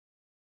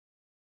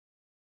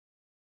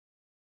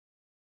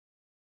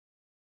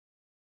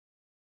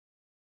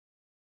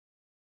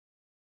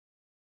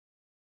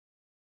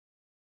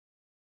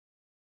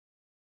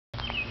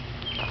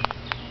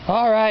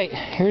Alright,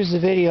 here's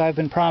the video I've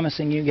been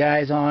promising you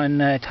guys on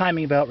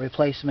timing belt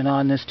replacement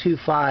on this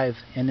 2.5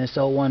 in this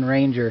 01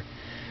 Ranger.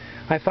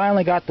 I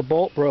finally got the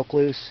bolt broke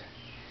loose.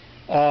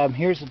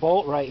 Here's the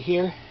bolt right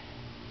here.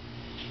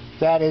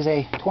 That is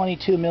a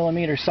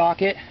 22mm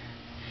socket,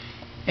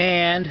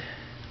 and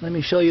let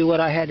me show you what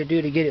I had to do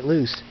to get it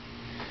loose.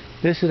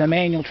 This is a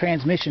manual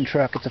transmission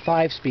truck. It's a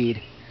 5-speed.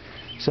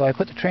 So I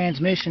put the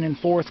transmission in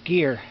 4th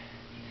gear,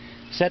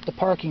 set the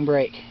parking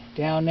brake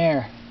down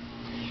there,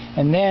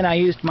 and then I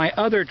used my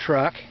other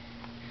truck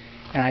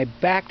and I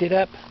backed it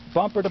up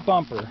bumper to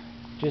bumper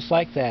just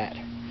like that,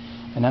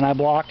 and then I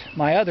blocked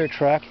my other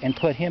truck and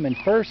put him in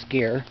 1st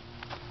gear.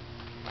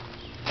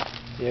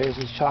 There's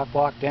his chock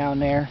block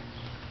down there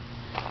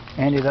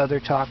and his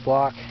other chock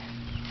block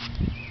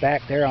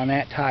back there on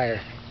that tire,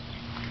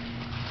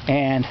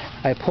 and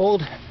I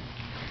pulled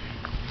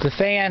the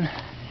fan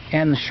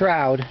and the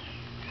shroud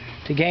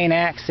to gain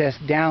access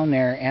down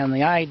there, and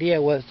the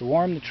idea was to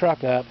warm the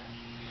truck up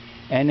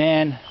and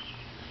then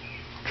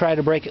try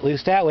to break it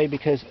loose that way,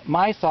 because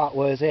my thought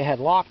was it had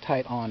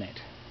Loctite on it,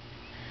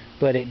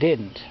 but it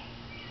didn't.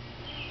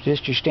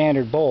 Just your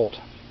standard bolt.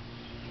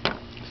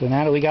 So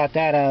now that we got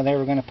that out of there,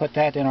 we're going to put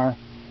that in our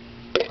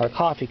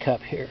coffee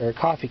cup here, or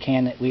coffee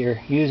can that we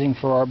are using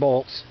for our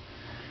bolts.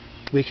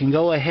 We can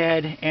go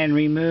ahead and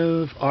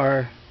remove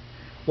our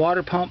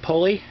water pump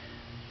pulley.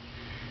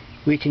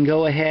 We can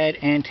go ahead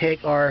and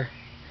take our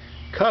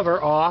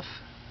cover off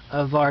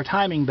of our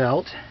timing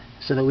belt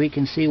so that we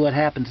can see what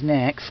happens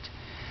next.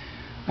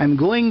 I'm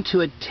going to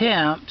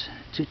attempt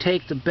to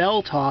take the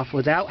belt off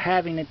without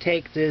having to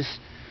take this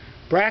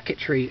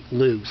bracketry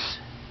loose,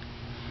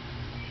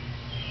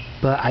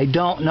 but I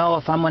don't know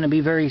if I'm going to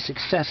be very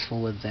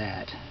successful with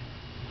that.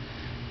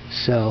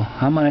 So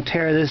I'm going to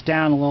tear this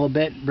down a little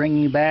bit, bring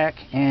you back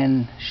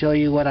and show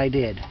you what I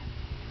did.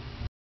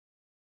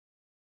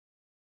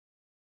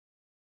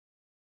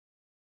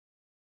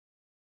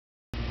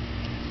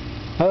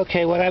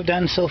 Okay, what I've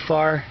done so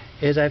far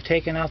is I've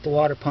taken out the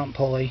water pump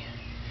pulley.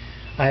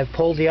 I've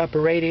pulled the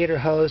upper radiator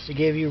hose to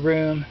give you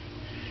room.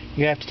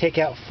 You have to take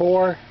out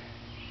 4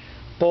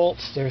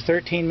 bolts. They're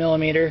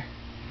 13mm.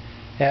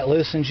 That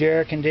loosens your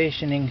air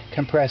conditioning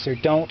compressor.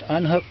 Don't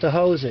unhook the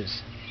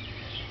hoses.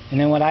 And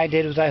then what I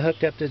did was I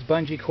hooked up this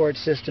bungee cord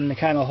system to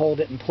kind of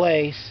hold it in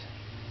place.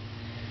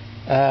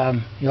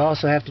 You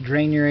also have to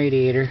drain your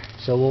radiator,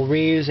 so we'll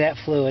reuse that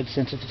fluid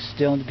since it's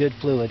still good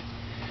fluid.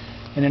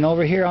 And then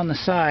over here on the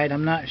side,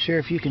 I'm not sure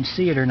if you can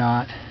see it or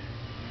not.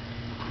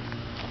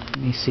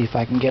 Let me see if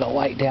I can get a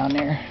light down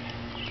there.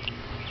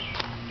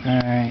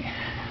 Alright,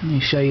 let me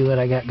show you what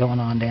I got going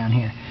on down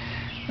here.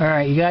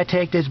 Alright, you gotta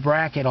take this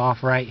bracket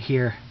off right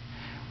here.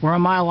 Where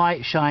my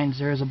light shines,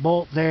 there's a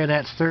bolt there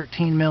that's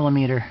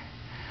 13mm.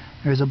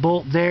 There's a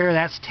bolt there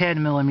that's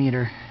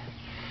 10mm.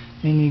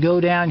 Then you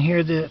go down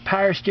here, the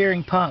power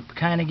steering pump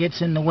kind of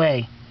gets in the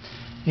way.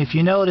 If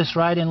you notice,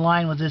 right in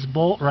line with this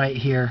bolt right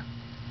here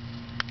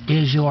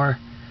is your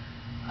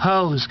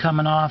hose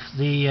coming off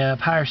the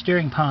power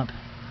steering pump.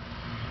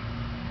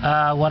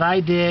 What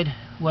I did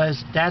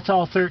was, that's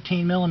all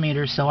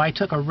 13mm, so I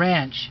took a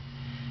wrench,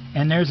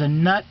 and there's a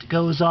nut that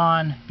goes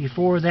on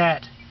before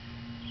that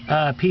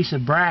piece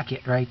of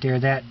bracket right there,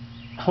 that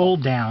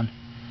hold down.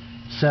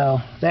 So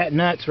that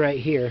nut's right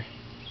here.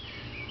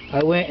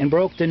 I went and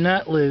broke the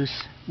nut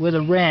loose with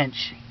a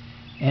wrench,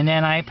 and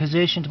then I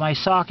positioned my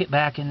socket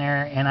back in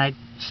there and I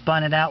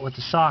spun it out with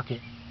the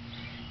socket.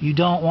 You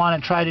don't want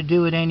to try to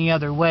do it any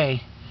other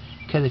way,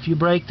 because if you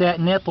break that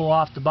nipple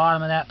off the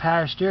bottom of that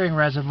power steering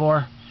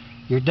reservoir,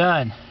 you're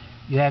done.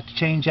 You have to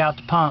change out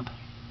the pump.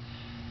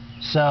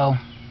 So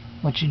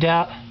what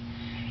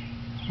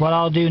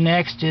I'll do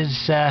next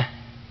is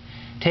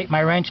take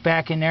my wrench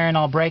back in there and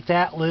I'll break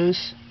that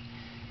loose,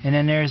 and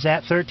then there's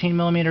that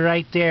 13mm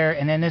right there,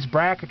 and then this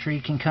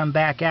bracketry can come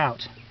back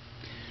out.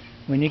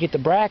 When you get the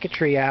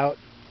bracketry out,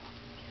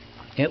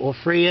 it will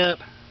free up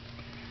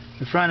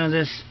the front of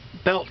this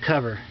belt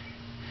cover.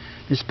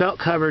 This belt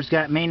cover's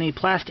got mainly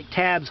plastic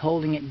tabs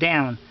holding it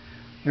down.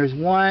 There's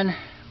one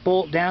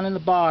bolt down in the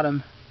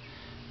bottom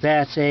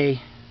that's a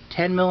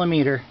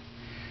 10mm.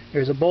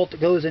 There's a bolt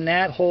that goes in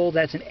that hole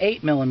that's an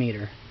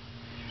 8mm.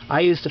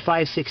 I used a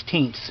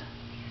 5/16.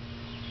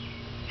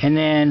 And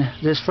then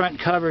this front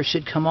cover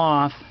should come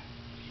off,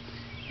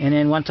 and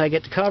then once I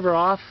get the cover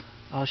off,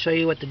 I'll show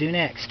you what to do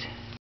next.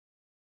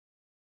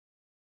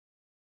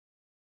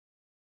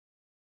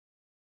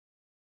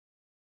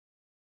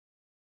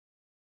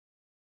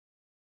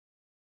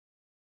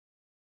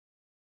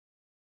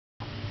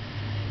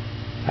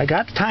 I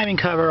got the timing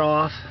cover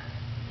off.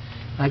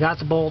 I got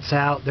the bolts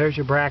out. There's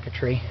your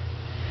bracketry.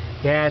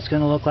 Yeah, it's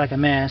going to look like a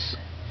mess.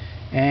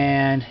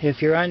 And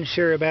if you're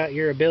unsure about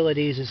your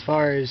abilities as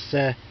far as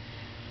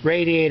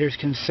radiator's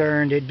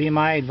concerned, it'd be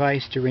my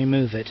advice to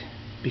remove it,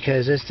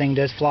 because this thing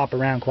does flop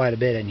around quite a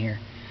bit in here.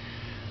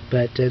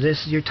 But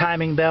this is your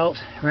timing belt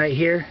right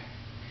here,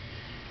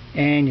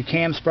 and your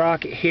cam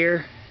sprocket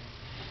here.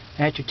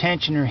 That's your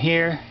tensioner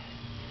here.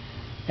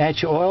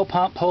 That's your oil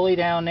pump pulley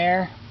down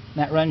there.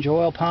 That runs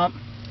your oil pump.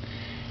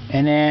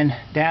 And then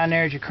down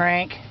there's your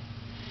crank.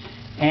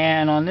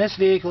 And on this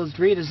vehicle, it's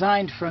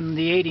redesigned from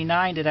the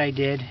 89 that I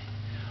did.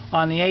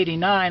 On the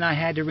 89, I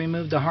had to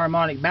remove the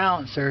harmonic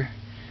balancer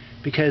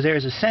because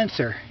there's a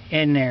sensor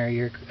in there,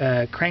 your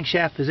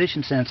crankshaft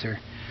position sensor.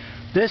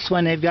 This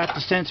one, they've got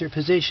the sensor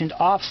positioned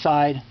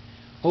offside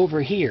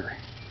over here.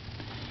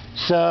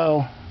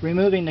 So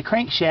removing the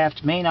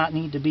crankshaft may not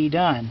need to be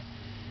done.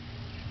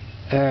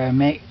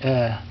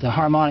 The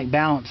harmonic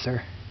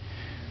balancer.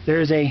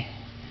 There's a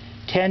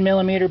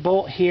 10mm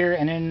bolt here,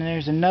 and then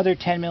there's another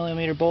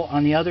 10mm bolt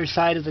on the other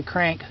side of the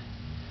crank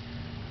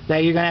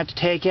that you're going to have to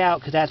take out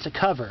because that's a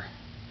cover.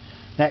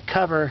 That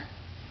cover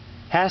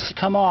has to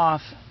come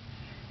off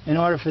in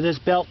order for this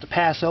belt to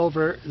pass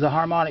over the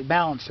harmonic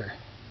balancer.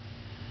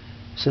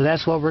 So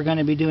that's what we're going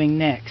to be doing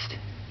next.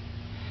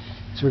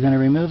 So we're going to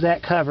remove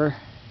that cover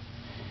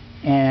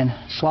and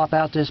swap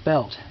out this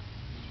belt.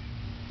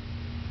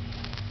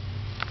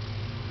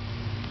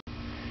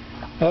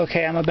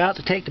 Okay, I'm about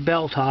to take the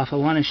belt off. I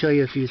want to show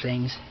you a few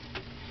things.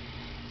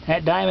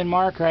 That diamond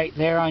mark right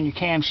there on your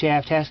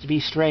camshaft has to be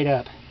straight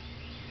up.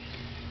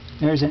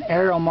 There's an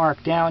arrow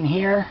mark down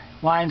here,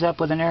 lines up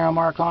with an arrow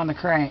mark on the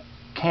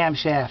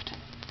camshaft.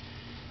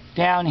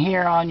 Down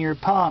here on your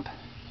pump,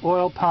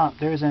 oil pump,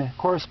 there's a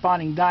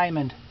corresponding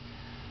diamond.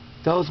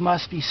 Those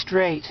must be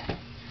straight.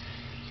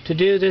 To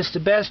do this, the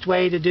best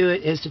way to do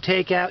it is to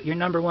take out your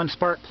 #1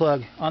 spark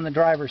plug on the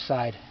driver's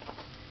side.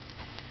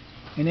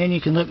 And then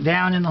you can look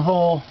down in the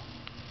hole.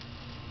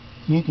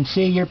 You can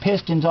see your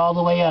pistons all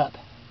the way up.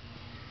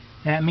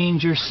 That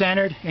means you're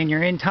centered and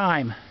you're in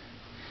time.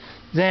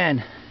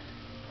 Then,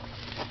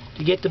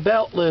 to get the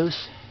belt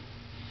loose,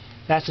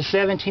 that's a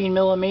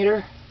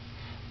 17mm.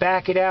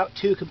 Back it out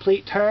 2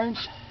 complete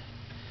turns.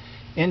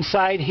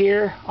 Inside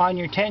here on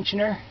your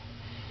tensioner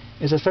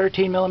is a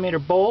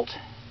 13mm bolt.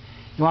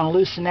 You want to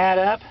loosen that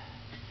up,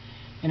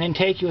 and then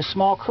take you a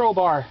small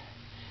crowbar.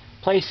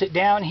 Place it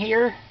down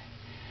here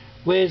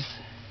with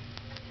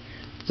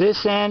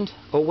this end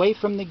away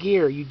from the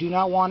gear. You do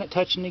not want it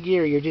touching the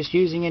gear. You're just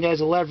using it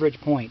as a leverage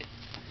point.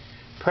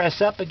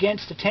 Press up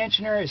against the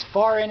tensioner as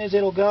far in as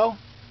it'll go.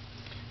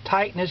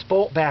 Tighten this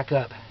bolt back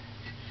up.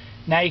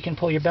 Now you can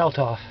pull your belt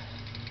off.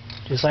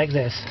 Just like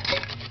this.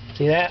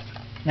 See that?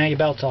 Now your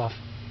belt's off.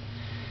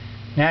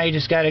 Now you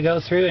just got to go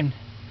through and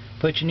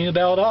put your new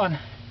belt on.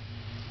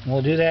 And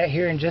we'll do that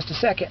here in just a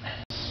second.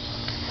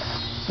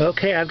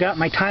 Okay, I've got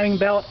my timing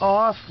belt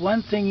off.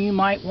 One thing you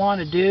might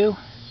want to do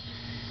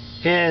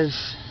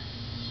is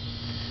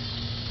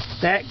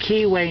that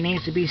keyway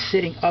needs to be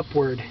sitting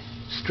upward,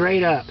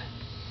 straight up.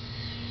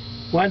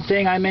 One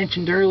thing I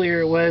mentioned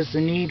earlier was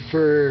the need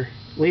for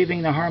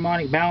leaving the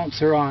harmonic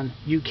balancer on.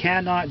 You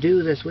cannot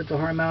do this with the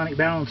harmonic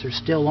balancer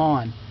still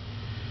on.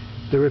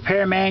 The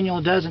repair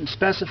manual doesn't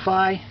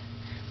specify,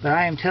 but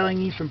I am telling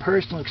you from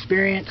personal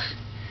experience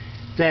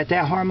that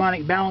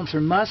harmonic balancer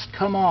must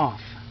come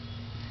off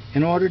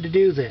in order to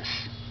do this,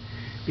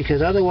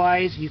 because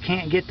otherwise you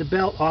can't get the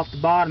belt off the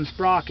bottom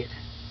sprocket.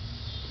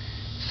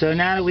 So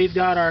now that we've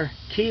got our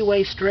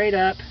keyway straight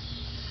up,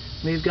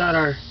 we've got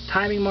our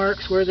timing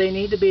marks where they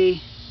need to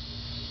be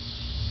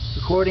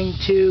according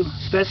to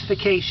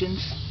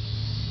specifications.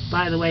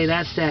 By the way,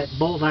 that's that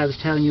bolt I was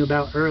telling you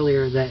about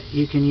earlier that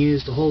you can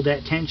use to hold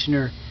that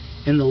tensioner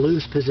in the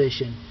loose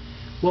position.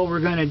 What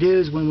we're going to do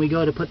is when we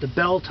go to put the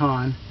belt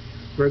on,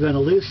 we're going to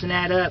loosen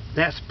that up.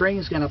 That spring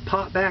is going to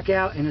pop back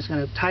out and it's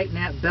going to tighten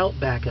that belt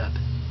back up.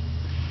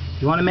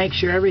 You want to make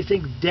sure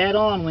everything's dead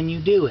on when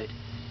you do it.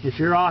 If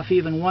you're off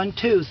even one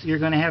tooth, you're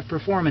going to have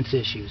performance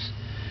issues.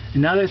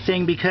 Another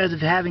thing, because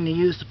of having to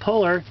use the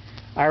puller,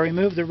 I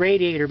removed the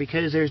radiator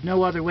because there's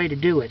no other way to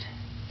do it.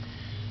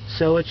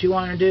 So what you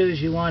want to do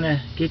is you want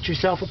to get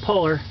yourself a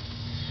puller,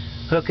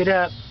 hook it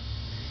up,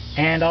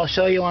 and I'll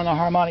show you on the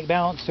harmonic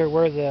balancer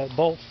where the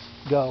bolts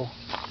go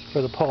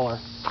for the puller.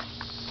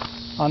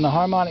 On the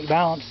harmonic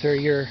balancer,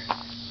 your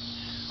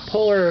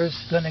puller is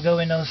going to go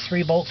in those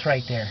 3 bolts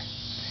right there.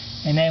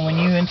 And then when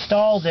you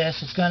install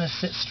this, it's going to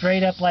sit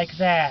straight up like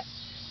that.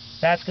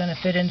 That's going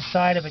to fit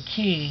inside of a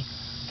key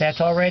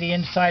that's already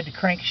inside the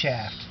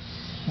crankshaft.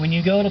 When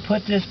you go to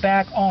put this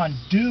back on,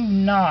 do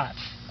not,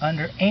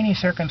 under any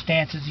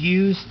circumstances,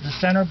 use the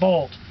center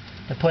bolt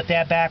to put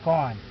that back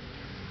on.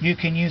 You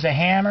can use a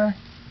hammer,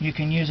 you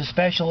can use a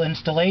special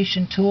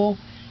installation tool,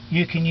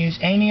 you can use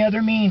any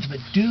other means, but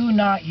do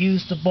not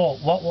use the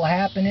bolt. What will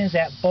happen is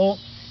that bolt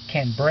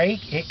can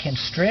break, it can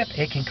strip,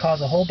 it can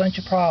cause a whole bunch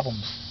of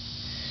problems.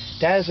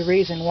 That is the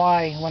reason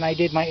why when I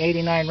did my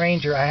 89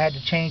 Ranger I had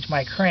to change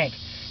my crank,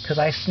 because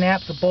I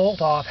snapped the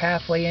bolt off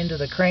halfway into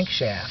the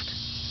crankshaft.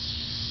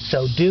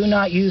 So do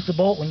not use the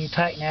bolt when you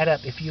tighten that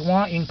up. If you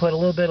want, you can put a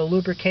little bit of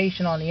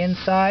lubrication on the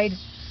inside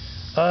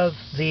of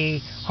the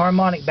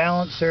harmonic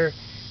balancer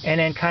and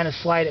then kind of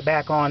slide it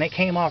back on. It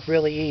came off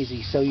really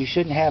easy, so you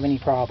shouldn't have any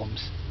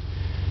problems.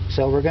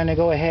 So we're going to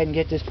go ahead and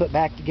get this put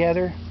back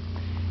together,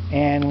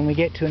 and when we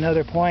get to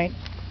another point,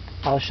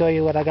 I'll show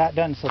you what I got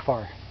done so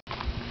far.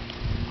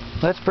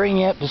 Let's bring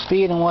you up to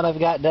speed on what I've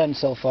got done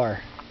so far.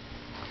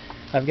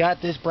 I've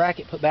got this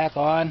bracket put back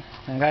on.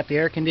 I've got the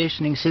air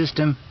conditioning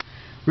system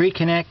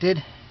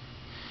reconnected.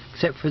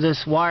 except for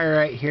this wire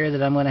right here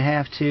that I'm going to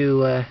have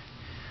to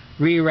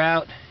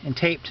reroute and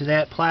tape to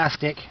that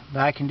plastic, but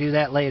I can do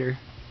that later.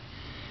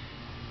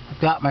 I've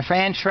got my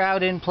fan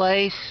shroud in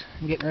place.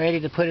 I'm getting ready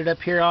to put it up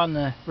here on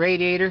the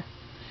radiator.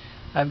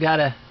 I've got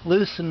to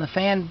loosen the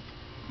fan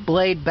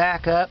blade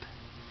back up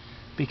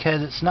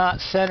because it's not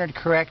centered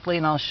correctly,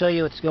 and I'll show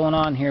you what's going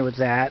on here with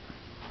that.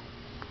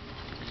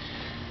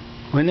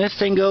 When this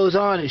thing goes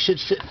on, it should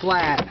sit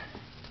flat.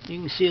 You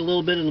can see a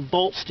little bit of the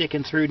bolt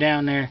sticking through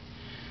down there.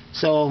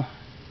 So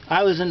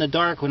I was in the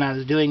dark when I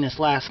was doing this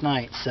last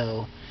night,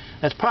 so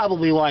that's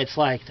probably why it's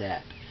like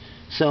that.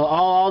 So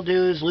all I'll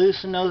do is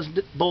loosen those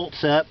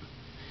bolts up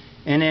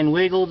and then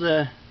wiggle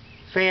the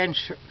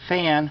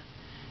fan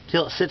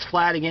till it sits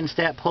flat against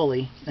that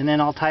pulley, and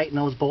then I'll tighten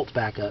those bolts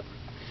back up.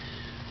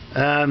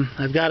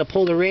 I've got to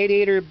pull the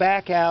radiator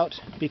back out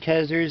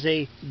because there's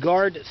a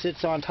guard that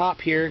sits on top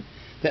here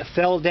that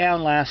fell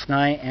down last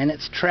night, and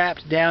it's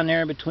trapped down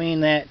there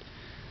between that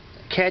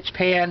catch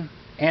pan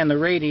and the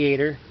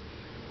radiator.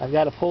 I've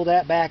got to pull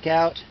that back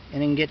out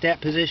and then get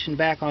that position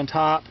back on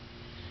top,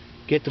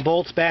 get the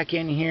bolts back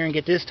in here and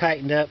get this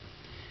tightened up.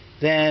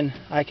 Then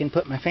I can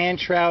put my fan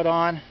shroud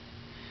on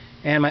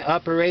and my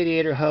upper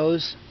radiator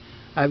hose.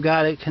 I've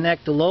got to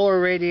connect the lower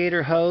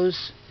radiator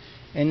hose,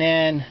 and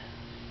then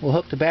we'll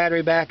hook the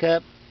battery back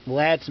up,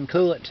 we'll add some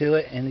coolant to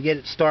it and get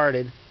it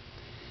started.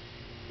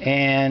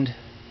 And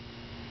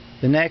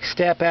the next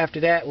step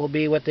after that will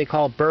be what they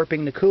call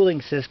burping the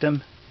cooling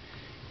system,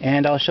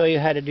 and I'll show you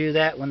how to do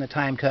that when the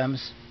time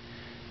comes.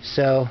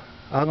 So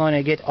I'm going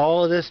to get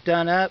all of this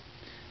done up.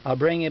 I'll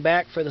bring you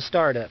back for the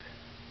startup.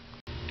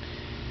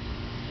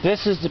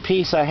 This is the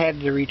piece I had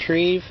to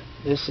retrieve.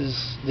 This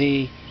is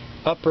the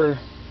upper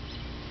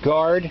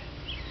guard,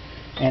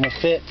 and it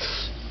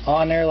fits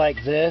on there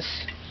like this.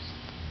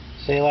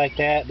 Say like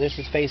that. This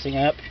is facing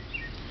up.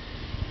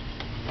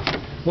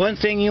 One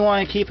thing you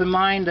want to keep in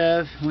mind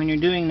of when you're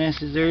doing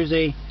this is there's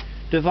a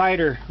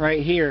divider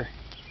right here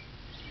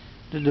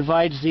that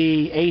divides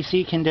the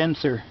AC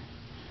condenser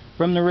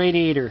from the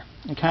radiator.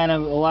 It kind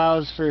of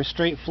allows for a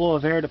straight flow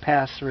of air to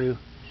pass through.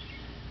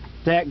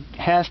 That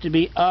has to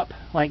be up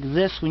like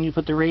this when you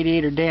put the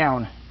radiator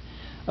down.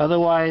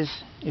 Otherwise,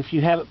 if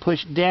you have it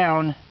pushed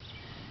down,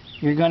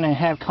 you're going to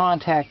have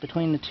contact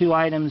between the two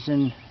items,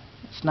 and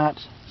it's not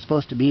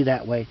supposed to be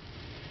that way.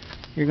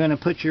 You're going to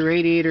put your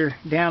radiator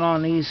down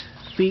on these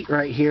feet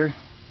right here,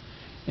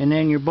 and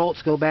then your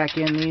bolts go back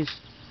in these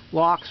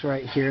locks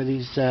right here,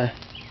 these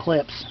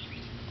clips.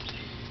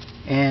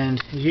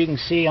 And as you can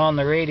see on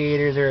the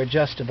radiator, they're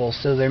adjustable,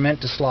 so they're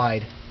meant to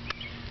slide.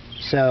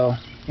 So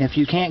if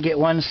you can't get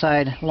one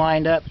side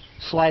lined up,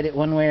 slide it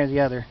one way or the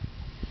other.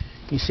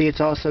 You see it's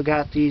also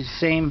got these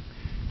same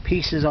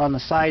pieces on the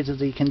sides of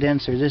the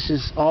condenser. This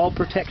is all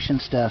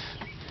protection stuff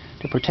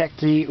to protect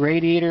the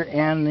radiator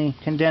and the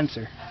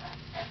condenser.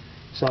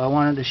 So I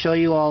wanted to show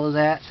you all of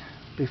that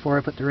before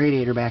I put the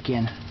radiator back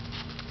in.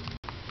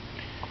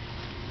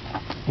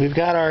 We've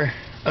got our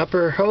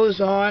upper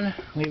hose on,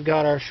 we've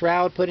got our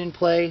shroud put in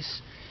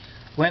place,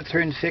 went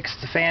through and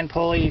fixed the fan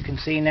pulley. You can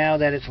see now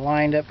that it's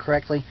lined up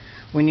correctly.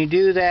 When you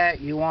do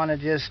that, you want to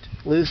just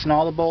loosen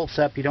all the bolts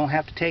up. You don't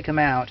have to take them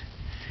out.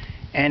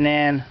 And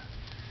then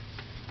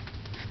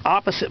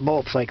opposite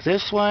bolts like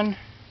this one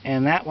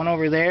and that one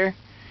over there,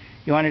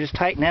 you want to just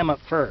tighten them up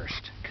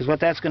first, because what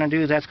that's going to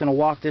do is that's going to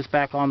walk this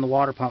back on the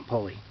water pump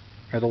pulley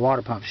or the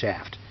water pump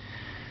shaft.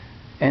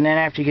 And then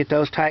after you get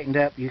those tightened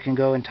up, you can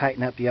go and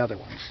tighten up the other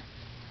ones.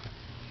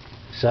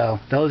 So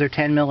those are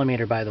 10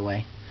 millimeter, by the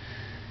way.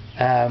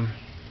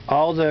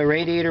 All the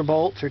radiator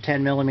bolts are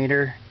 10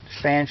 millimeter.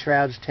 Fan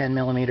shroud's 10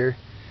 millimeter.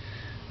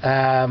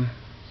 The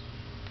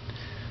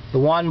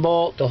one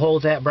bolt that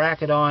holds that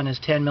bracket on is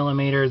 10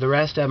 millimeter. The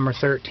rest of them are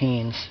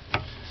 13s.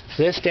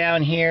 This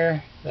down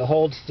here that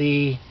holds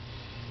the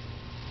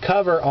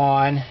cover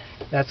on,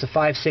 that's a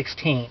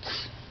 5/16.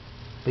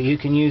 But you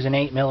can use an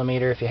 8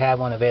 millimeter if you have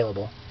one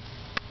available.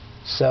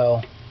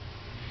 So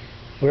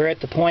we're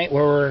at the point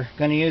where we're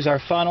going to use our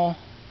funnel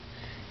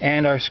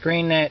and our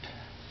screen that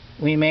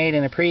we made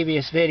in a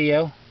previous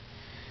video,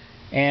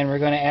 and we're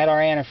going to add our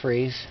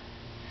antifreeze.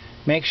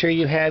 Make sure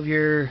you have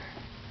your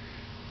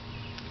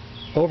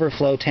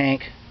overflow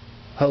tank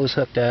hose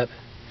hooked up.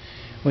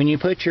 When you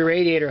put your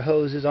radiator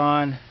hoses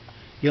on,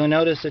 you'll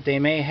notice that they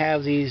may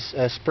have these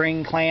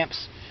spring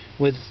clamps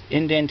with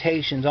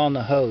indentations on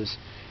the hose.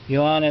 You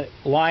want to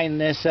line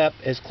this up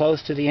as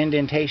close to the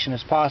indentation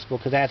as possible,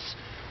 because that's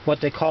what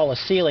they call a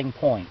sealing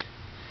point.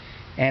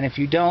 And if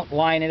you don't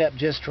line it up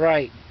just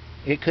right,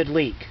 it could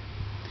leak.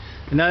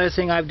 Another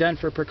thing I've done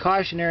for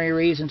precautionary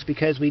reasons,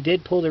 because we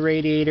did pull the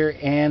radiator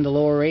and the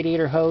lower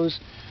radiator hose,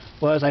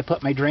 was I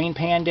put my drain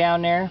pan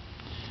down there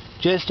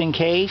just in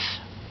case.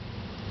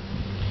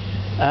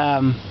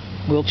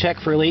 We'll check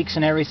for leaks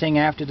and everything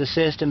after the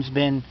system's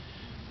been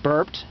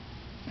burped,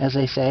 as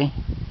they say.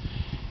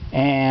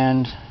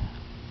 And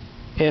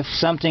if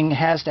something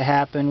has to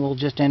happen, we'll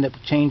just end up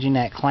changing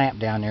that clamp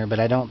down there, but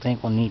I don't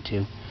think we'll need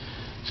to.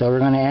 So we're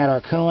going to add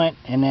our coolant,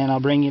 and then I'll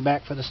bring you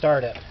back for the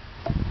startup.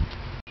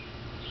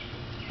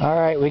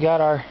 Alright, we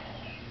got our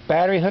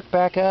Battery hooked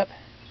back up.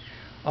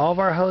 All of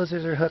our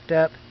hoses are hooked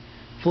up.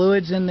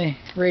 Fluids in the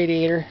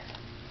radiator.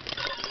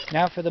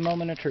 Now for the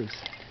moment of truth.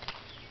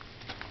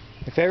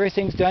 If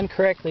everything's done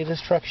correctly, this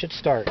truck should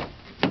start.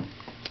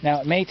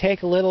 Now it may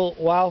take a little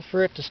while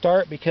for it to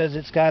start because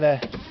it's got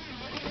to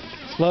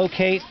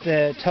locate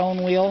the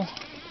tone wheel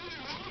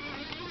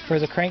for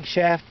the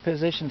crankshaft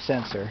position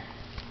sensor.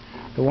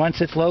 But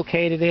once it's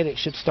located it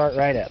should start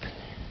right up.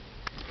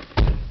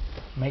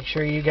 Make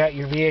sure you got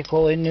your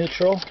vehicle in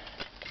neutral.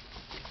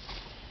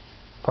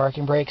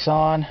 Parking brakes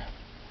on.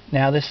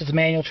 Now this is a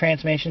manual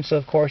transmission, so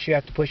of course you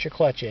have to push your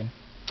clutch in.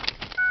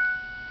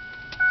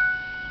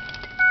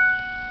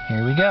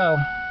 Here we go.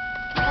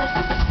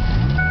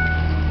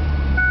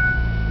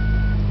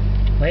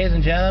 Ladies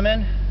and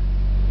gentlemen,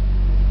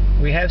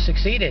 we have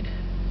succeeded.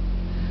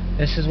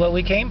 This is what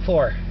we came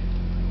for.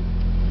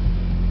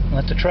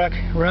 Let the truck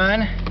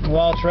run.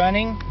 While it's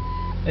running,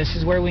 this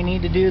is where we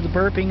need to do the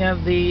burping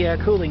of the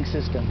cooling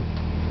system.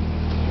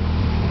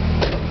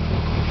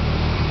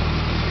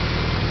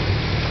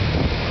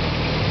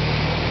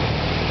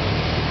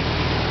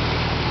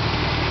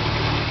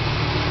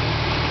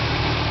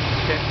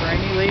 Check for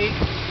any leaks.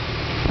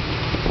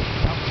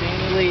 Don't see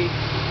any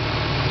leaks.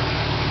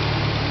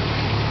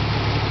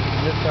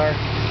 Lift our...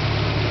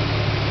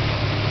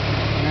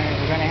 Alright,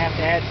 we're going to have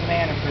to add some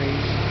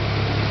antifreeze.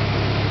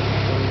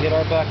 So we get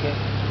our bucket.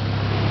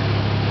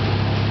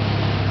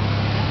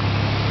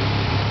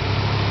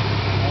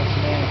 Add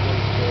some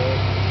antifreeze to it.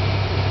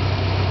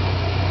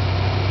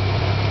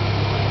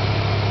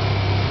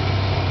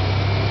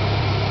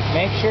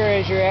 Make sure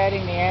as you're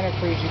adding the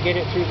antifreeze you get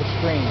it through the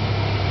screen.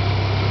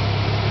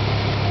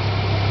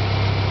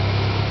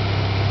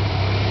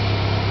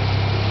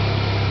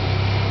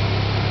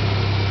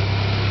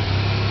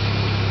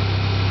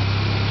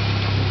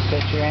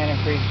 Set your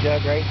antifreeze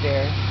jug right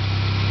there.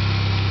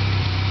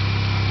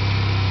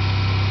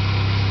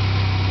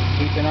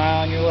 Keep an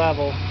eye on your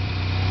level.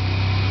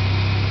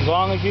 As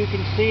long as you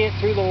can see it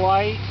through the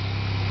light,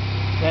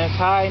 then it's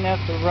high enough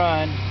to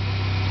run.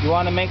 You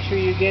want to make sure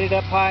you get it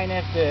up high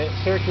enough to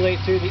circulate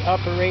through the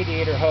upper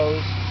radiator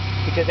hose,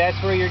 because that's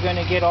where you're going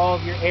to get all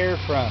of your air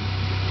from.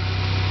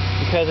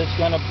 Because it's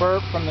going to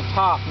burp from the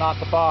top, not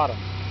the bottom.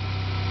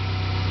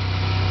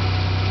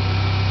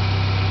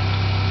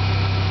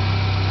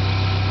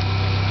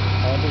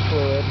 Add the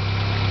fluid.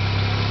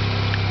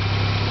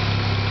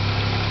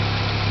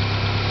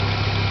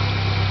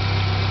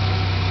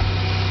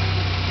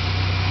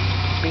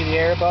 See the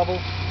air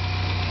bubbles?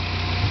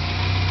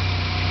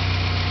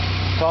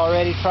 It's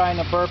already trying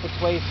to burp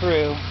its way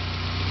through.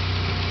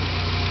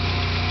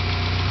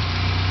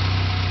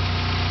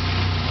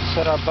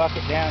 Set our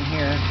bucket down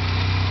here.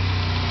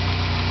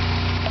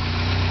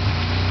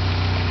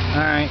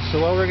 Alright, so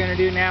what we're going to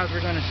do now is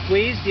we're going to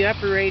squeeze the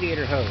upper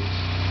radiator hose.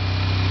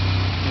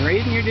 The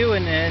reason you're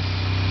doing this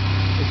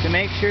is to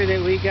make sure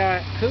that we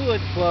got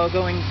coolant flow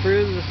going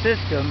through the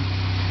system.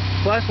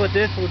 Plus what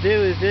this will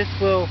do is this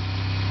will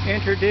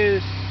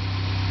introduce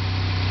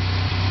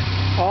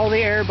all the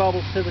air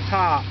bubbles to the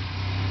top.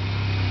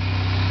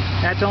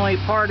 That's only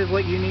part of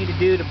what you need to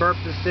do to burp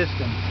the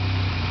system.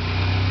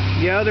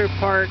 The other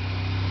part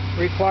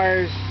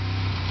requires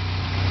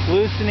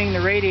loosening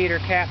the radiator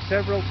cap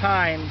several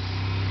times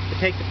to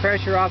take the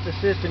pressure off the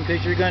system,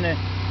 because you're going to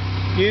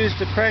use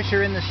the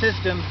pressure in the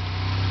system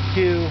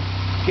to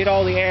get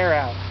all the air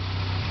out.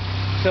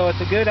 So it's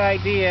a good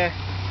idea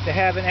to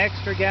have an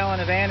extra gallon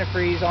of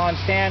antifreeze on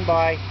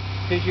standby,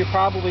 because you're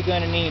probably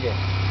going to need it.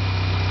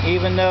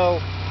 Even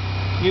though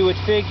you would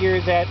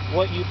figure that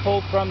what you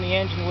pulled from the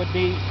engine would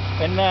be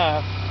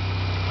enough,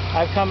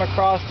 I've come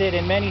across it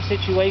in many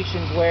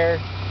situations where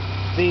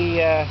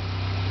the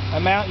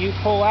amount you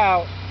pull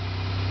out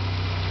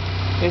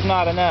is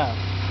not enough.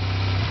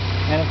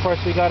 And of course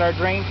we got our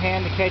drain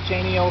pan to catch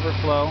any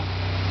overflow.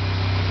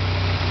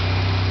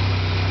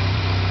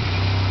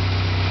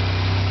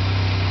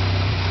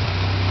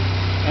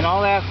 And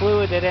all that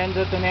fluid that ends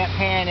up in that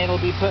pan,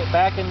 it'll be put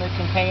back in the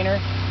container,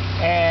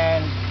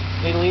 and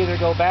it'll either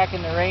go back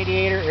in the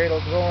radiator or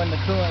it'll go in the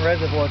coolant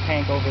reservoir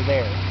tank over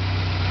there.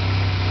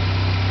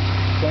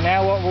 So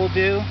now what we'll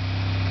do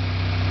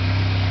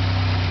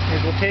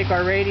is we'll take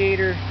our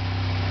radiator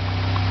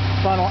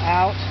funnel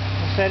out,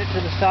 we'll set it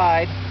to the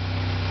side,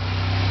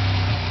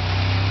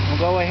 we'll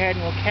go ahead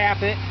and we'll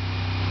cap it,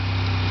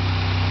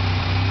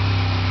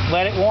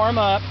 let it warm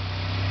up,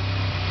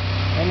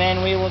 and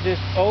then we will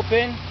just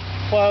open,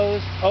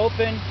 close,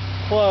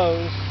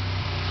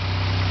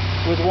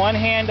 with one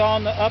hand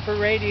on the upper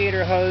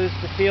radiator hose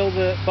to feel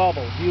the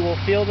bubbles. You will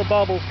feel the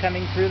bubbles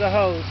coming through the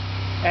hose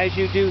as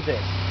you do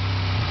this.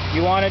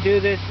 You want to do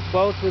this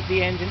both with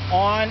the engine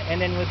on and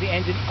then with the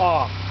engine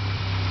off.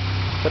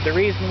 But the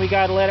reason we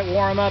got to let it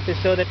warm up is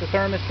so that the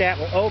thermostat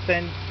will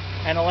open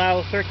and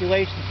allow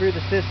circulation through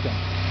the system.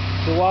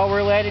 So while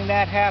we're letting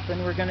that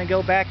happen, we're going to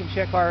go back and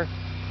check our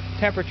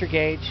temperature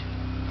gauge.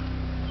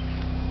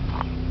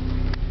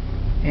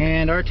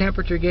 And our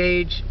temperature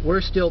gauge, we're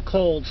still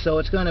cold, so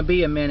it's going to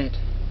be a minute.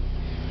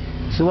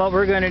 So what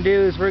we're going to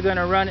do is we're going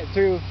to run it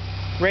through,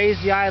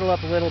 raise the idle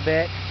up a little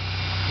bit,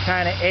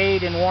 kind of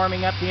aid in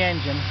warming up the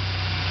engine.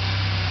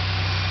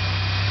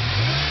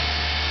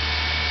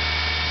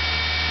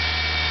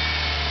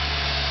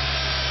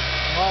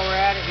 While we're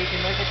at it, we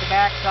can look at the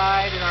back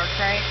side and our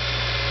crank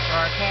or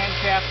our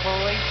camshaft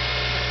pulley.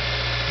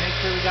 Make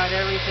sure we got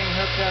everything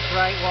hooked up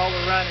right while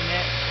we're running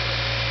it.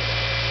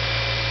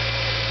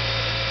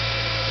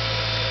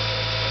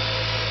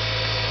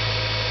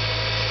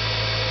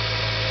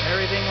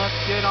 Everything looks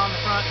good on the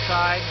front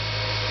side.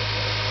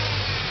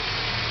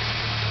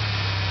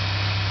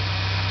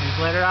 Just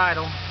let it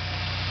idle.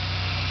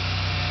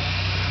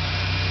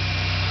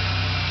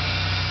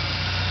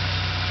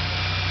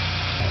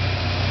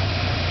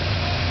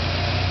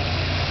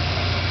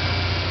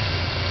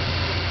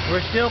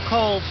 We're still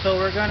cold, so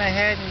we're going to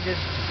head and just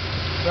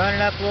run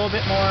it up a little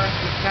bit more,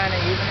 just kind of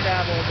even it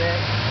out a little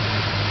bit.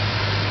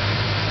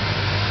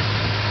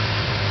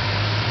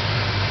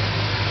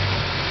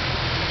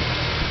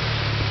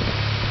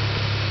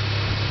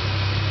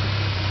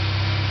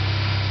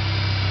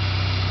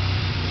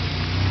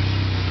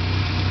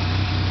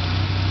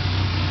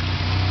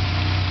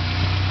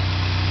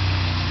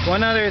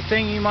 One other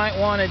thing you might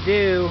want to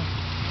do,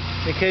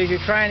 because you're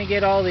trying to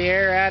get all the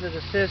air out of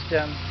the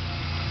system,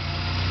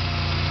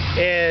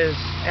 is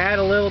add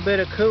a little bit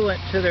of coolant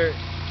to the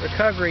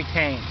recovery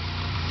tank.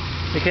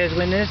 Because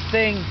when this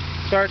thing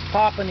starts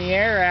popping the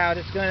air out,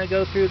 it's going to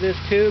go through this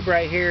tube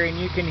right here, and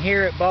you can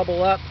hear it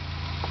bubble up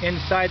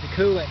inside the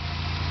coolant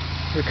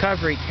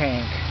recovery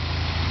tank.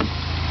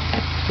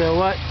 So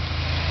what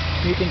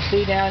you can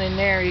see down in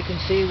there, you can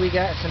see we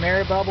got some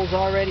air bubbles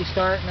already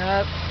starting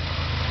up.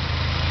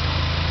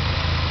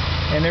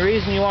 And the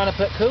reason you want to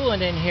put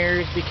coolant in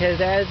here is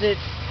because as it's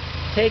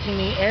taking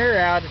the air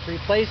out, it's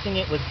replacing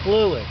it with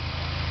fluid.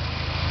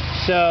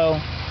 So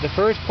the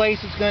first place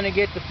it's going to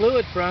get the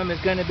fluid from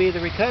is going to be the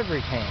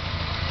recovery tank.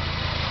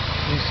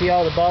 You see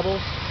all the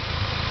bubbles?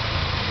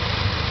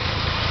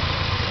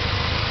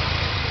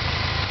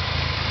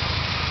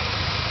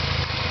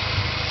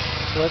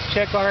 So let's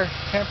check our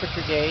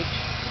temperature gauge,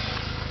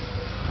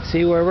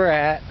 see where we're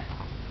at.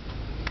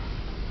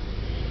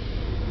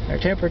 Our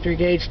temperature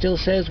gauge still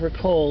says we're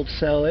cold,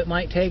 so it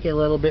might take a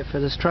little bit for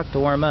this truck to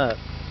warm up.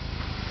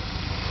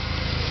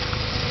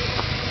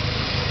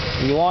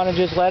 You want to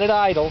just let it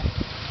idle,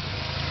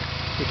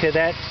 because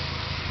that's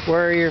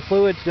where your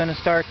fluid's going to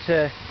start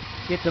to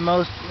get the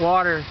most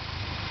water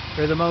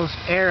or the most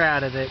air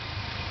out of it.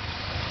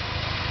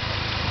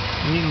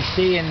 And you can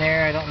see in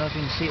there, I don't know if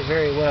you can see it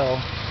very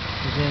well,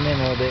 zoom in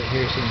a little bit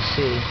here so you can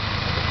see.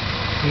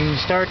 You can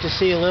start to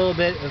see a little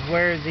bit of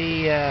where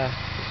the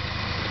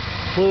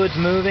fluid's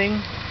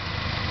moving.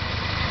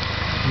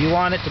 You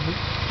want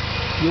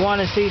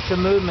to see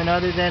some movement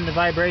other than the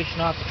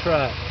vibration off the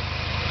truck.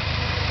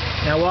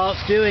 Now while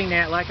it's doing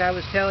that, like I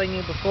was telling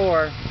you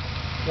before,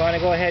 you want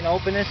to go ahead and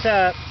open this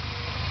up,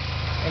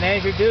 and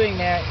as you're doing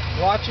that,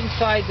 watch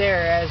inside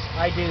there as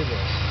I do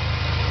this.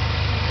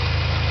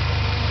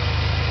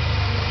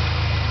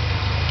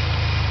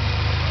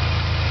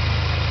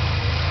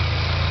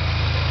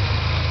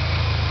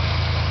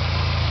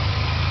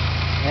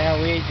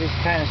 Now we just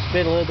kind of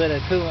spit a little bit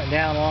of coolant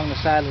down along the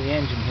side of the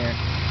engine here.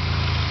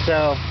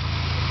 So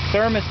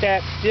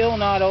thermostat's still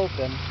not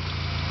open,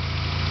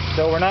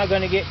 so we're not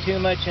going to get too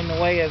much in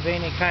the way of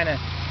any kind of,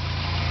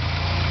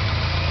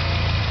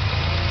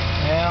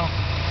 well,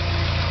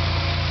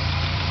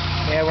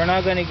 yeah, we're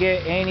not going to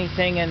get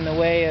anything in the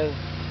way of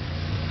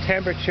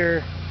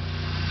temperature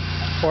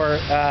or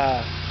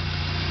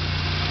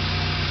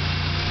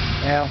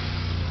well,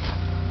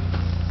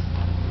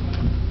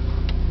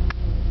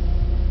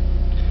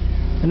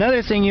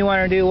 another thing you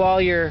want to do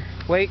while you're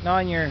waiting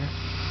on your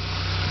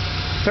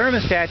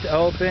thermostat to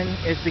open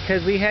is,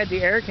 because we had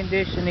the air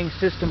conditioning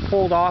system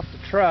pulled off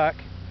the truck,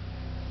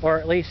 or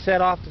at least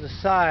set off to the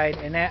side,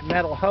 and that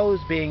metal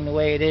hose being the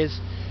way it is,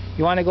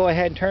 you want to go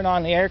ahead and turn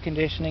on the air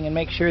conditioning and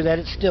make sure that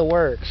it still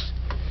works.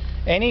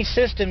 Any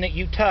system that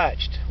you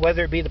touched,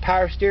 whether it be the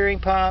power steering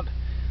pump,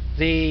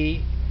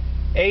 the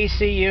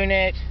AC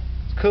unit,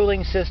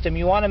 cooling system,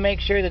 you want to make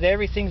sure that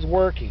everything's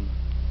working.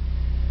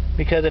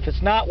 Because if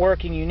it's not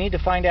working, you need to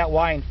find out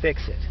why and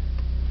fix it.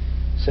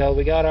 So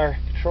we got our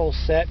controls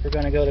set. We're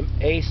going to go to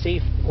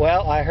AC.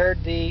 Well, I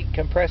heard the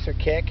compressor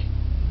kick,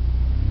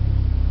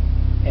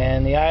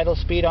 and the idle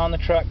speed on the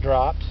truck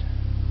dropped.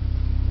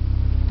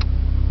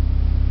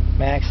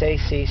 Max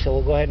AC, so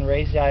we'll go ahead and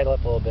raise the idle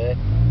up a little bit.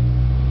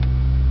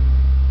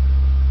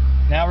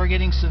 Now we're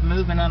getting some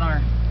movement on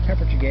our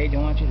temperature gauge. I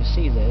want you to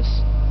see this.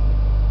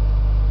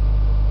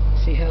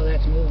 See how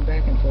that's moving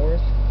back and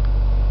forth?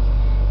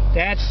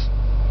 That's,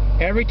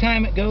 every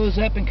time it goes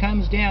up and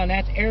comes down,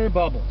 that's air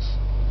bubbles.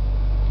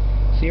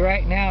 See,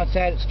 right now it's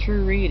at its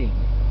true reading.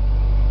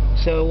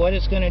 So what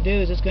it's going to do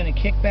is it's going to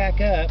kick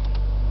back up,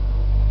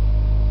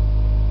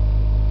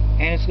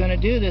 and it's going to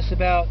do this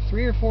about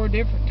 3 or 4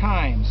 different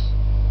times.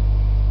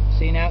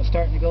 See, now it's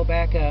starting to go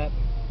back up.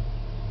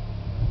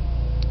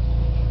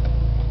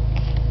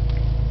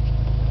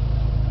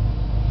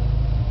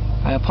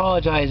 I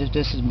apologize if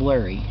this is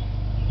blurry.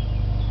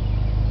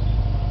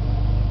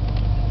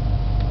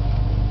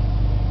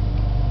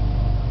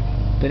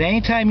 But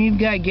anytime you've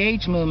got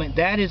gauge movement,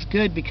 that is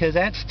good, because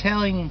that's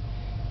telling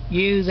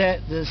you that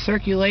the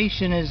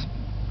circulation is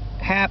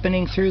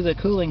happening through the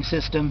cooling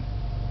system.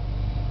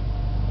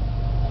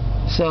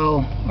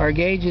 So our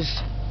gauge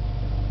is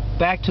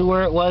back to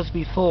where it was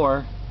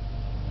before.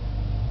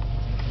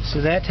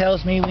 So that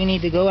tells me we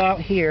need to go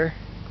out here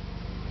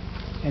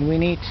and we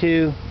need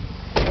to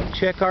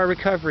check our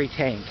recovery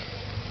tank.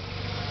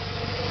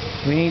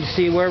 We need to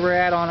see where we're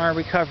at on our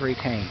recovery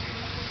tank.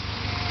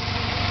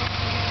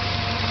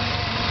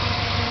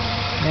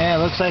 Yeah,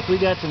 it looks like we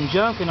got some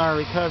junk in our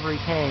recovery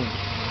tank.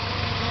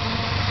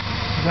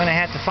 We're going to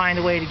have to find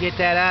a way to get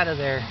that out of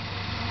there.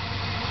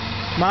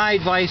 My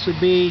advice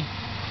would be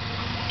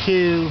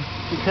to,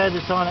 because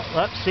it's on it,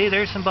 see,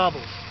 there's some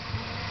bubbles.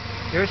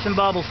 There's some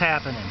bubbles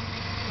happening.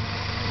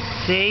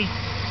 See?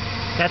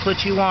 That's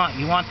what you want.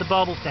 You want the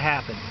bubbles to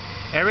happen.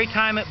 Every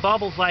time it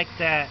bubbles like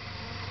that,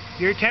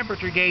 your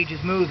temperature gauge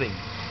is moving.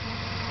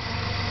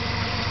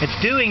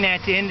 It's doing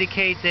that to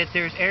indicate that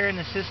there's air in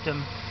the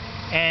system,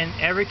 and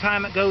every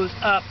time it goes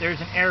up,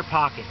 there's an air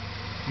pocket.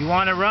 You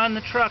want to run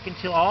the truck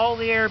until all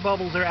the air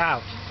bubbles are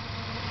out.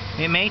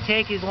 It may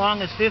take as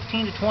long as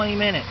 15 to 20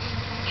 minutes,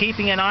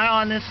 keeping an eye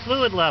on this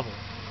fluid level,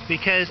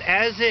 because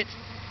as it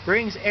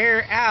brings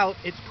air out,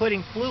 it's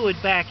putting fluid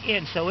back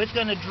in, so it's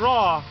going to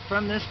draw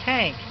from this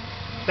tank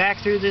back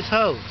through this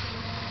hose.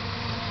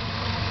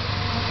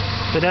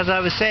 But as I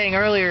was saying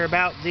earlier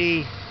about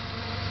the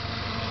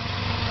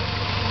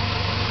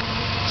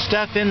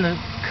stuff in the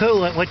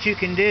coolant, what you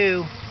can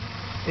do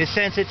is,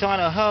 since it's on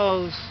a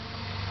hose,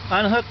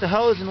 unhook the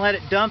hose and let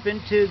it dump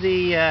into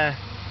the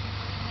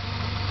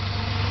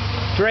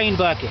drain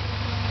bucket,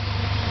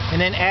 and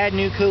then add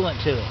new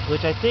coolant to it,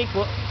 which I think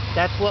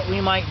that's what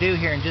we might do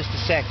here in just a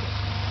second.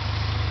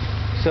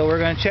 So we're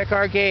going to check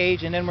our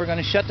gauge, and then we're going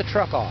to shut the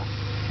truck off,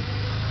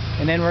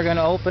 and then we're going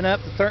to open up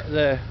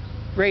the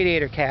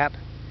radiator cap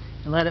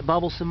and let it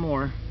bubble some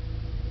more.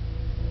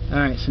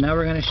 Alright, so now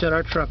we're going to shut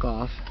our truck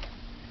off.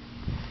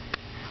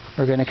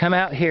 We're going to come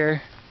out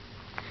here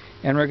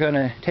and we're going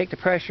to take the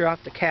pressure off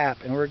the cap,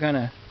 and we're going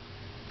to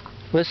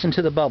listen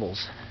to the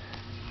bubbles.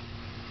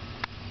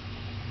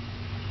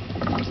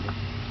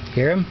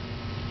 Hear them?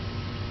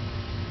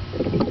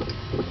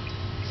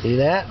 See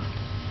that?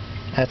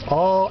 That's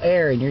all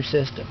air in your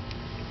system.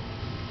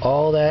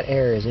 All that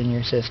air is in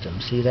your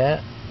system. See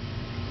that?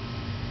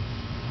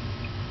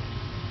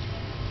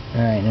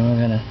 Alright, then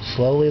we're going to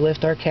slowly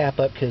lift our cap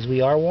up, because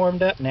we are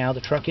warmed up now.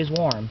 The truck is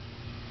warm.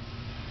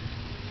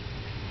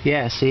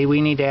 Yeah, see, we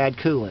need to add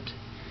coolant.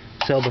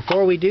 So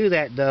before we do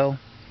that, though,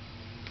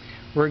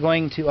 we're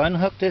going to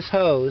unhook this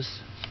hose,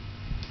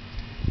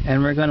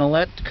 and we're going to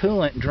let the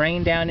coolant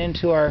drain down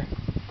into our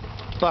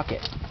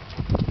bucket.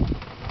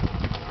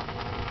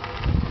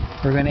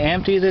 We're going to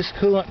empty this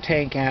coolant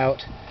tank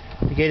out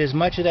to get as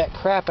much of that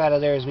crap out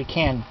of there as we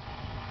can.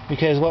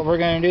 Because what we're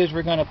going to do is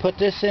we're going to put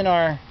this in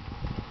our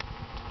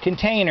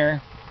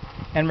container,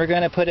 and we're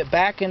going to put it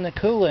back in the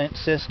coolant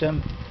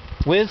system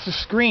with the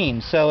screen.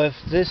 So if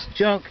this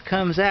junk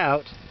comes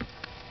out,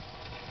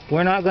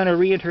 we're not going to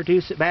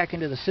reintroduce it back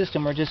into the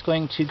system. We're just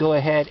going to go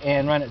ahead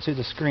and run it through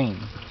the screen.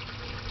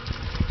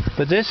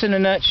 But this, in a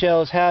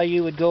nutshell, is how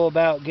you would go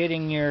about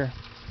getting your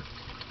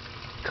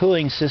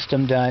cooling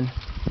system done.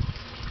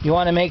 You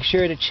want to make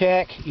sure to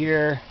check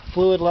your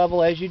fluid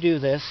level as you do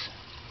this.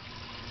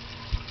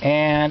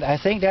 And I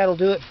think that'll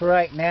do it for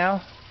right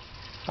now.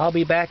 I'll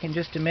be back in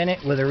just a minute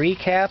with a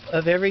recap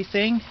of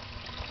everything,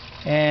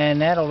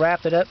 and that'll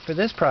wrap it up for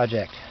this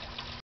project.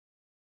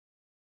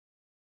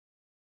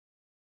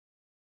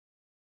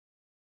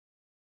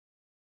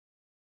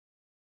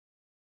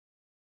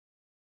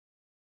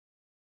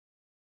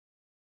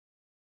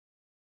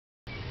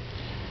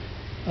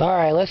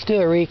 Alright, let's do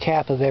a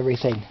recap of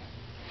everything.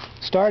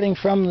 Starting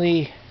from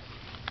the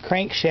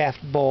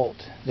crankshaft bolt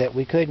that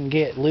we couldn't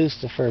get loose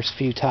the first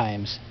few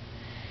times.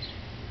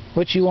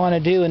 What you want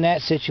to do in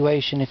that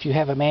situation, if you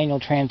have a manual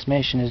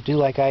transmission, is do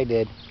like I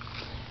did.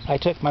 I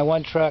took my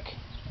one truck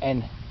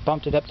and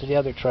bumped it up to the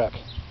other truck.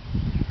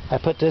 I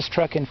put this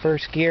truck in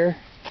first gear,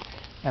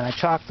 and I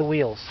chocked the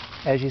wheels,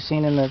 as you've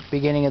seen in the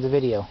beginning of the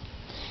video.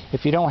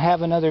 If you don't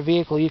have another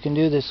vehicle you can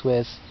do this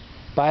with,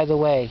 by the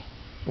way,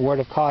 a word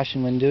of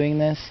caution when doing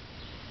this: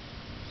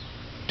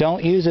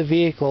 don't use a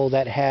vehicle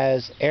that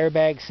has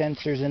airbag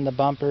sensors in the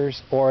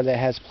bumpers or that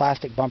has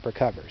plastic bumper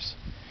covers.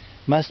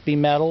 Must be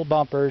metal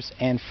bumpers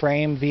and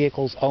frame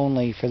vehicles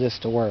only for this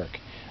to work.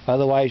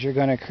 Otherwise you're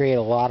going to create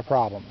a lot of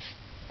problems.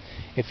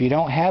 If you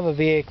don't have a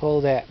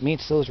vehicle that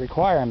meets those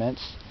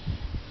requirements,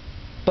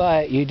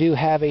 but you do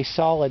have a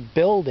solid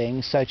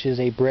building such as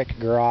a brick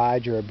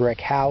garage or a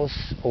brick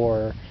house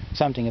or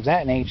something of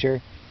that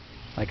nature,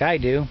 like I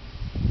do,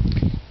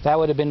 that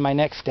would have been my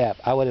next step.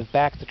 I would have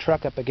backed the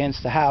truck up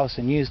against the house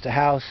and used the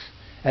house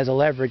as a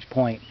leverage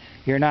point.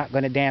 You're not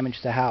going to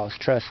damage the house,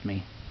 trust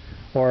me.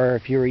 Or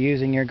if you were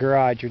using your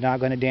garage, you're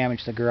not going to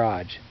damage the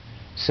garage.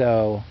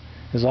 So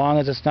as long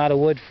as it's not a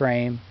wood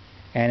frame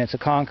and it's a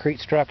concrete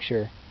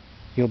structure,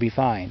 you'll be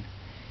fine.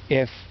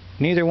 If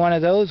neither one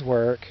of those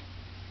work,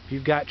 if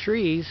you've got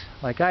trees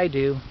like I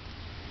do,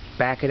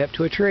 back it up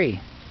to a tree.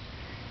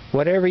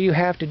 Whatever you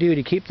have to do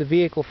to keep the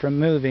vehicle from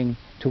moving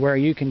to where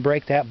you can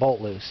break that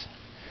bolt loose.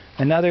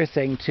 Another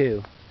thing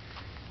too,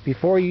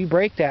 before you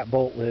break that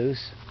bolt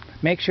loose,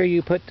 make sure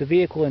you put the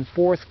vehicle in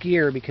 4th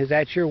gear, because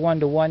that's your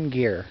 1-to-1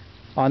 gear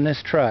on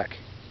this truck.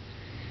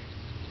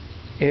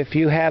 If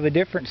you have a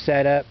different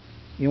setup,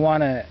 you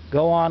want to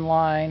go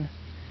online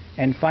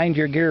and find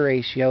your gear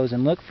ratios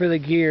and look for the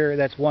gear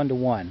that's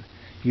 1-to-1.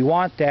 You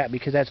want that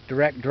because that's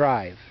direct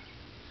drive.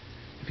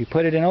 If you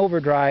put it in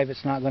overdrive,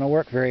 it's not going to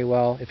work very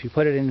well. If you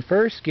put it in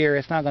 1st gear,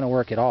 it's not going to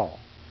work at all.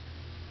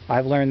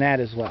 I've learned that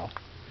as well.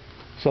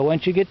 So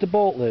once you get the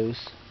bolt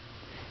loose,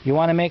 you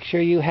want to make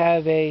sure you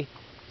have a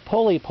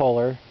pulley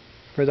puller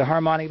for the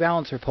harmonic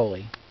balancer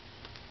pulley.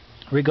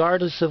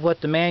 Regardless of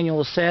what the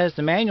manual says,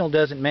 the manual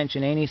doesn't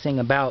mention anything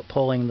about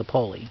pulling the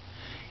pulley.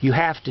 You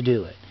have to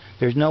do it.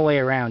 There's no way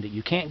around it.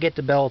 You can't get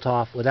the belt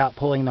off without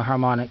pulling the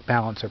harmonic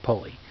balancer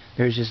pulley.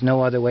 There's just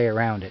no other way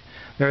around it.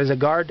 There's a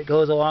guard that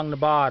goes along the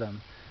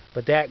bottom,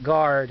 but that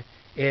guard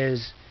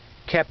is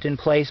kept in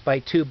place by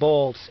 2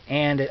 bolts,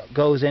 and it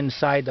goes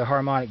inside the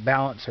harmonic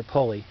balancer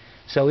pulley.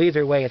 So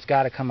either way, it's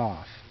got to come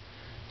off.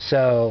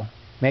 So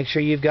make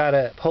sure you've got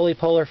a pulley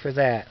puller for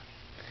that.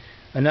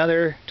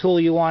 Another tool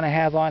you want to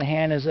have on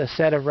hand is a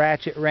set of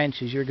ratchet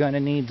wrenches. You're going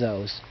to need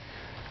those.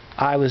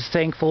 I was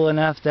thankful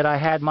enough that I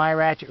had my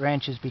ratchet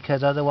wrenches,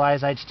 because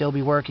otherwise I'd still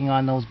be working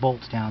on those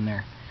bolts down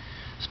there.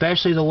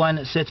 Especially the one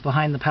that sits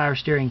behind the power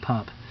steering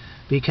pump.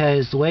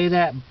 Because the way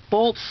that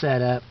bolt's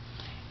set up,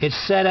 it's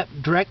set up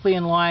directly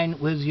in line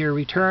with your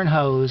return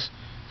hose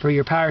for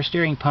your power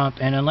steering pump,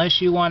 and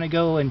unless you want to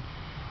go and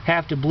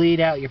have to bleed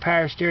out your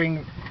power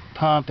steering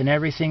pump and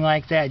everything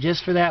like that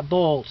just for that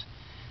bolt,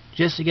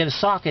 just to get a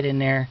socket in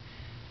there,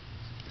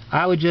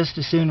 I would just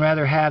as soon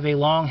rather have a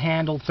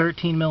long-handled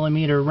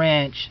 13mm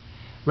wrench,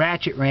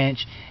 ratchet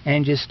wrench,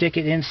 and just stick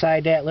it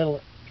inside that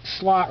little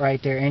slot right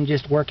there and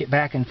just work it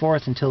back and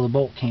forth until the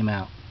bolt came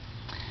out.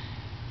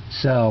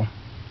 So,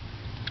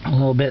 a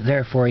little bit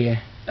there for you.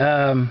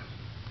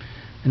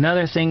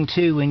 Another thing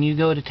too, when you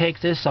go to take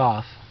this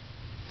off,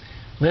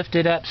 lift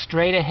it up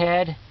straight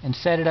ahead and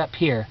set it up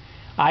here.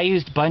 I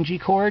used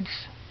bungee cords,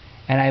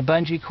 and I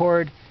bungee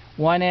cord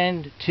one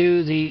end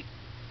to the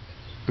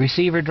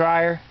receiver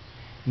dryer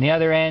and the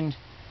other end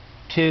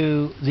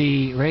to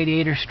the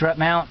radiator strut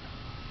mount,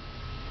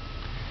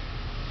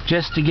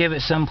 just to give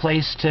it some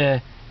place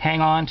to hang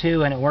on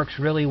to, and it works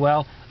really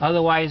well.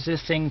 Otherwise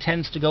this thing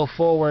tends to go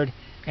forward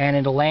and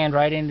it'll land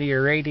right into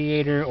your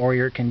radiator or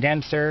your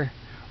condenser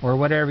or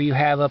whatever you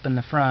have up in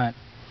the front,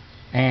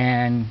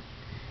 and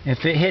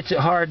if it hits it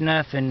hard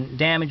enough and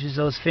damages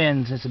those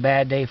fins, it's a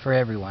bad day for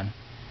everyone.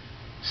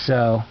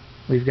 So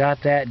we've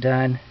got that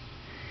done.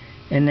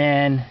 And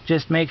then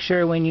just make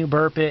sure when you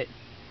burp it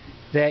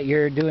that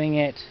you're doing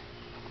it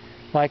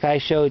like I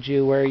showed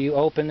you, where you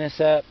open this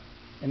up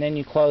and then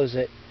you close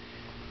it.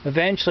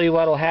 Eventually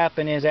what will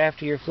happen is,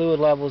 after your fluid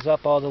level's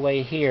up all the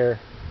way here,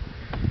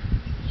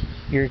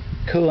 your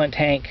coolant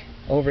tank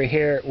over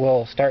here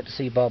will start to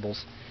see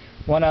bubbles.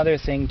 One other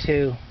thing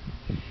too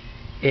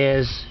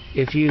is,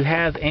 if you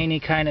have any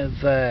kind of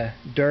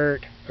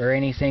dirt or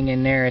anything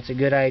in there, it's a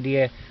good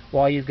idea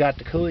while you've got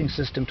the cooling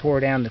system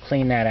tore down to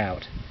clean that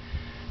out,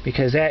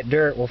 because that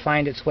dirt will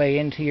find its way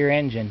into your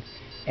engine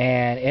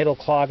and it'll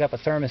clog up a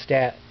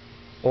thermostat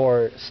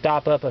or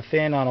stop up a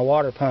fin on a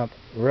water pump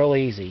real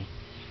easy.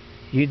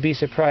 You'd be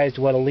surprised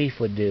what a leaf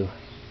would do.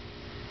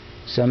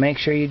 So make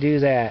sure you do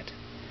that.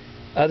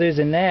 Other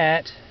than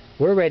that,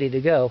 we're ready to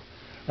go.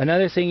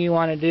 Another thing you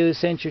want to do,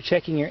 since you're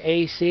checking your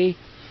AC,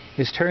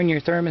 is turn your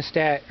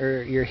thermostat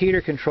or your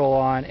heater control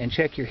on and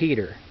check your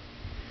heater.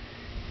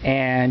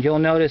 And you'll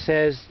notice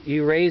as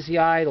you raise the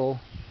idle,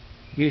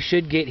 you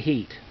should get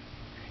heat.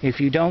 If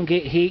you don't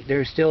get heat,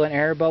 there's still an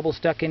air bubble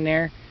stuck in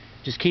there.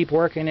 Just keep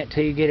working it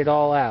till you get it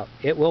all out.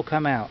 It will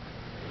come out.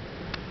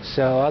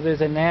 So other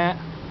than that,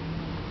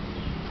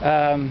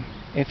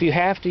 if you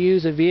have to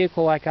use a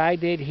vehicle like I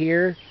did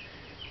here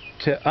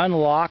to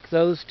unlock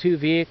those 2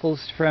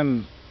 vehicles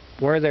from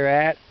where they're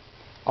at,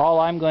 all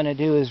I'm going to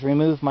do is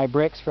remove my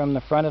bricks from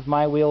the front of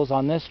my wheels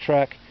on this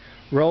truck,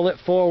 roll it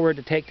forward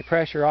to take the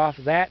pressure off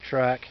that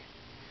truck,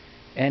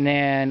 and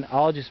then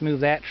I'll just move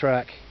that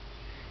truck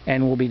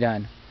and we'll be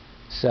done.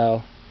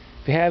 So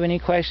if you have any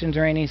questions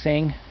or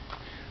anything,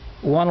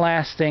 one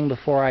last thing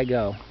before I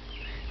go.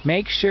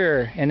 Make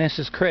sure, and this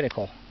is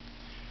critical,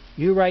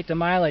 you write the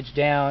mileage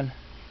down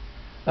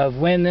of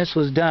when this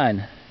was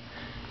done,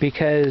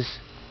 because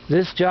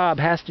this job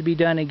has to be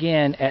done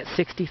again at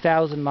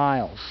 60,000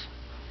 miles.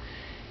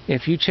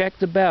 If you check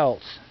the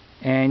belt,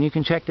 and you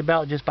can check the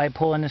belt just by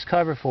pulling this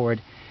cover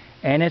forward,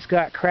 and it's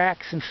got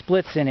cracks and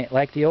splits in it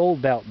like the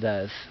old belt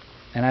does,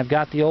 and I've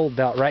got the old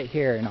belt right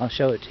here and I'll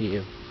show it to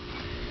you.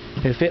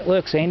 If it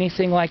looks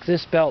anything like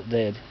this belt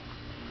did,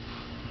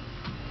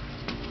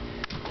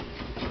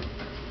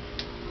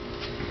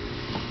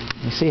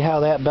 you see how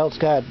that belt's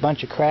got a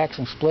bunch of cracks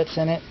and splits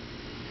in it?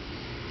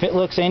 If it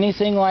looks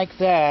anything like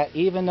that,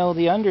 even though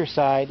the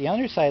underside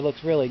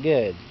looks really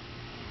good.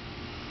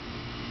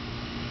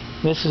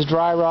 This is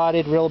dry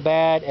rotted real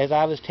bad. As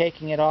I was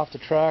taking it off the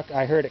truck,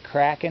 I heard it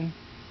cracking.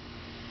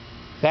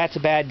 That's a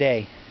bad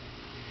day.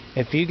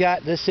 If you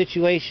got this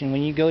situation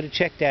when you go to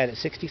check that at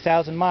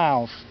 60,000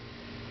 miles,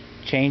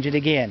 change it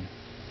again.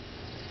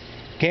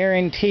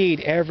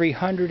 Guaranteed every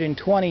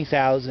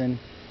 120,000,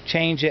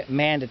 change it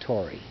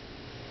mandatory.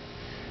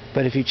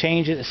 But if you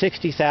change it at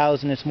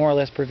 60,000, it's more or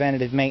less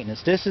preventative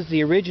maintenance. This is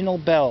the original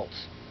belt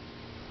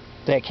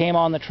that came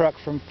on the truck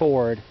from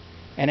Ford.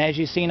 And as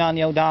you've seen on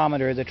the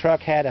odometer, the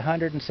truck had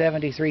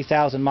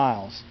 173,000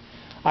 miles.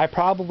 I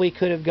probably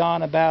could have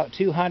gone about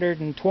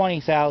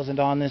 220,000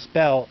 on this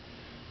belt,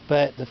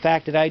 but the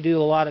fact that I do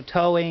a lot of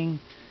towing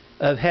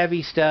of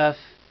heavy stuff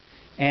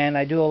and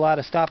I do a lot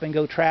of stop and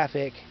go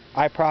traffic,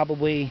 I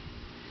probably,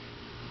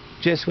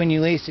 just when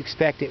you least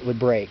expect it, would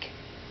break.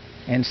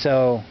 And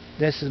so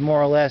this is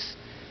more or less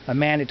a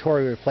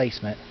mandatory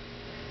replacement.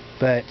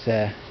 But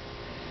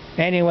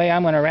anyway,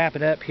 I'm going to wrap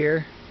it up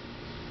here.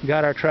 We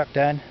got our truck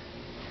done.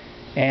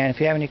 And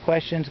if you have any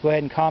questions, go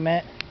ahead and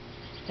comment,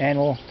 and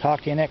we'll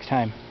talk to you next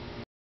time.